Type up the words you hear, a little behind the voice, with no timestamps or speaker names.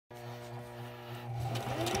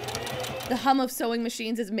The hum of sewing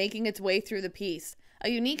machines is making its way through the piece, a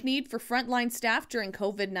unique need for frontline staff during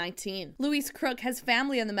COVID-19. Louise Crook has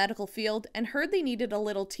family in the medical field and heard they needed a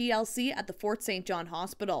little TLC at the Fort St. John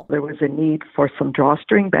Hospital. There was a need for some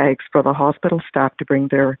drawstring bags for the hospital staff to bring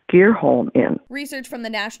their gear home in. Research from the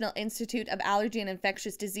National Institute of Allergy and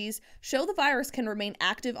Infectious Disease show the virus can remain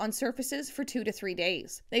active on surfaces for 2 to 3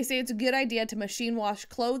 days. They say it's a good idea to machine wash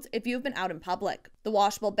clothes if you've been out in public. The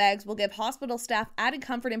washable bags will give hospital staff added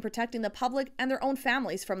comfort in protecting the public and their own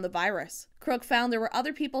families from the virus. Crook found there were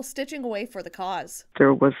other people stitching away for the cause.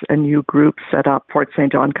 There was a new group set up, Fort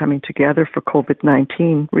St. John Coming Together for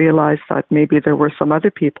COVID-19, realized that maybe there were some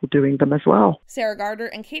other people doing them as well. Sarah Gardner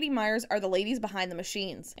and Katie Myers are the ladies behind the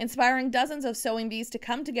machines, inspiring dozens of sewing bees to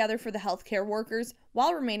come together for the healthcare workers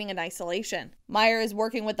while remaining in isolation. Meyer is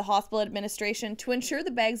working with the hospital administration to ensure the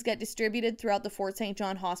bags get distributed throughout the Fort St.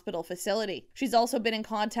 John Hospital facility. She's also been in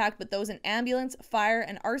contact with those in ambulance, fire,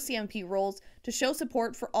 and RCMP roles to show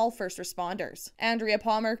support for all first responders. Andrea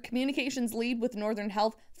Palmer, communications lead with Northern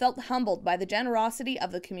Health, felt humbled by the generosity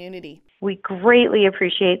of the community. We greatly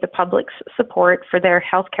appreciate the public's support for their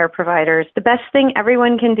healthcare providers. The best thing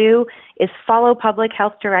everyone can do is follow public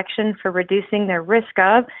health direction for reducing their risk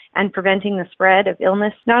of and preventing the spread of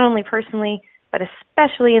illness, not only personally, but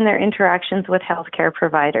especially in their interactions with healthcare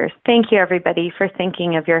providers. Thank you, everybody, for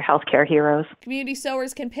thinking of your healthcare heroes. Community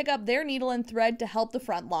sewers can pick up their needle and thread to help the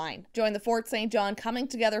front line. Join the Fort St. John Coming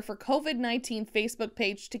Together for COVID-19 Facebook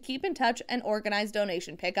page to keep in touch and organize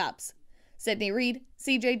donation pickups. Sydney Reid,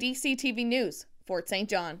 CJDC-TV News, Fort St.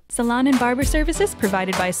 John. Salon and barber services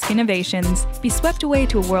provided by Skinovations. Be swept away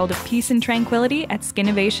to a world of peace and tranquility at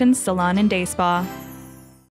Skinovations Salon and Day Spa.